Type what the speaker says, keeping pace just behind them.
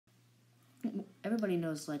Everybody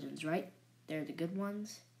knows legends, right? They're the good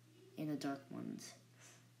ones and the dark ones.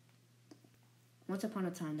 Once upon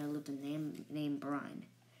a time, there lived a man named Brian.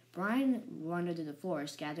 Brian wandered through the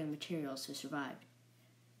forest gathering materials to survive.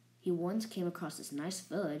 He once came across this nice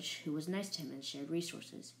village who was nice to him and shared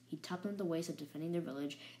resources. He taught them the ways of defending their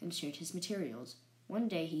village and shared his materials. One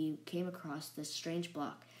day, he came across this strange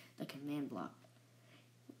block, the command block.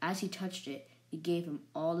 As he touched it, it gave him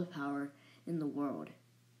all the power in the world.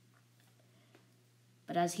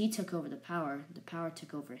 But as he took over the power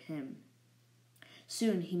took over him.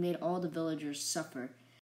 Soon, he made all the villagers suffer.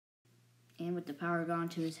 And with the power gone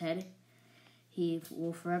to his head, he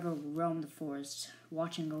will forever roam the forest,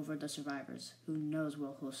 watching over the survivors. Who knows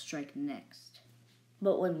what he'll strike next.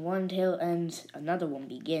 But when one tale ends, another one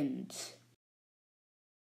begins.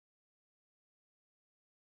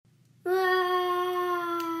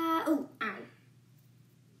 Oh, ow.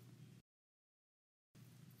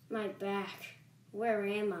 My back. Where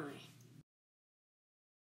am I?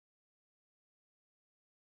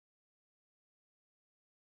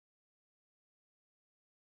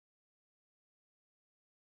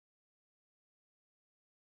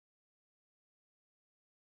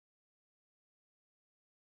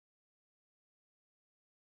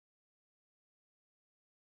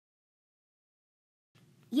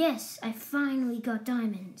 Yes, I finally got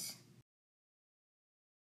diamonds.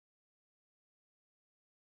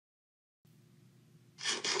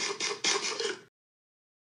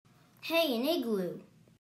 Hey, an igloo.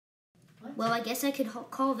 What? Well, I guess I could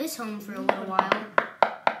call this home for a little while.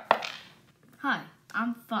 Hi,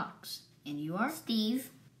 I'm Fox. And you are? Steve.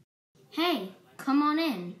 Hey, come on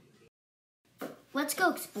in. Let's go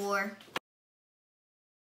explore.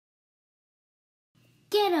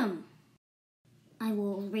 Get 'em! I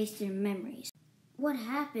will erase their memories. What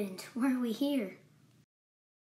happened? Why are we here?